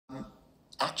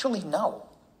Actually, no.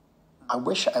 I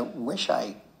wish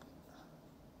I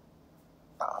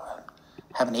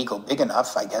have an ego big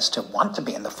enough, I guess, to want to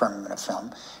be in the firmament of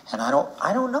film. And I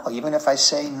don't know. Even if I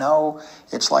say no,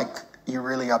 it's like you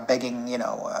really are begging,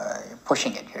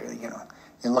 pushing it.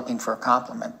 You're looking for a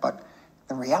compliment. But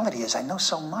the reality is, I know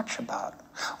so much about,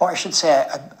 or I should say,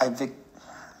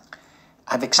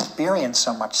 I've experienced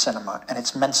so much cinema, and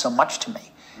it's meant so much to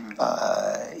me.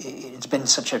 It's been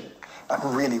such a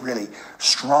really, really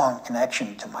strong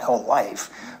connection to my whole life.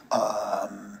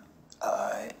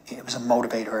 It was a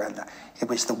motivator, and it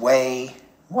was the way,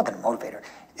 more than a motivator,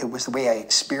 it was the way I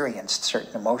experienced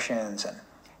certain emotions and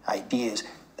ideas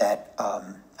that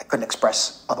I couldn't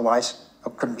express otherwise,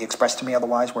 or couldn't be expressed to me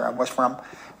otherwise where I was from.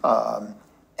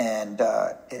 And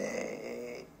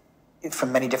for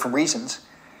many different reasons,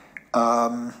 I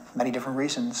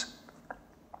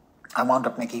wound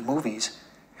up making movies.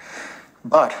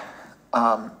 But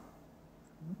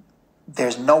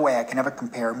there's no way I can ever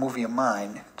compare a movie of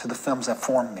mine to the films that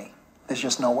formed me. There's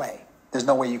just no way. There's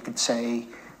no way you could say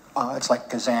it's like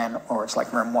Kazan or it's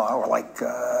like Memoir or like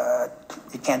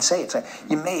you can't say it's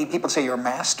people say you're a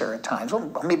master at times. Well,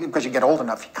 maybe because you get old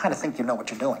enough, you kind of think you know what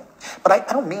you're doing. But I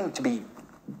don't mean to be,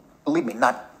 believe me,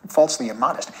 not falsely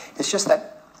immodest. It's just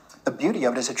that the beauty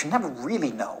of it is that you never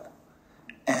really know.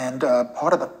 And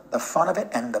part of the fun of it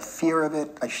and the fear of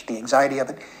it, the anxiety of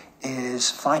it, is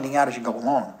finding out as you go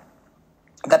along.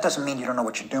 That doesn't mean you don't know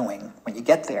what you're doing when you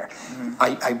get there. Mm-hmm.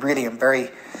 I really am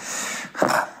very,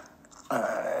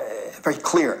 very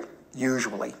clear,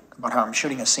 usually, about how I'm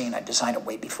shooting a scene. I design it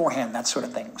way beforehand, that sort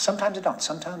of thing. Sometimes I don't.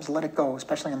 Sometimes I let it go,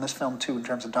 especially in this film, too, in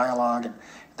terms of dialogue and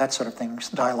that sort of thing,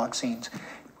 dialogue scenes.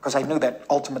 Because I knew that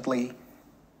ultimately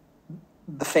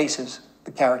the faces,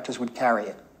 the characters would carry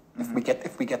it. Mm-hmm.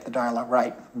 If we get the dialogue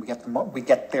right, we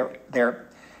get their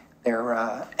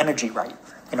energy right,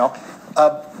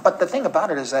 But the thing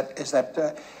about it is that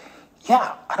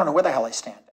I don't know where the hell I stand.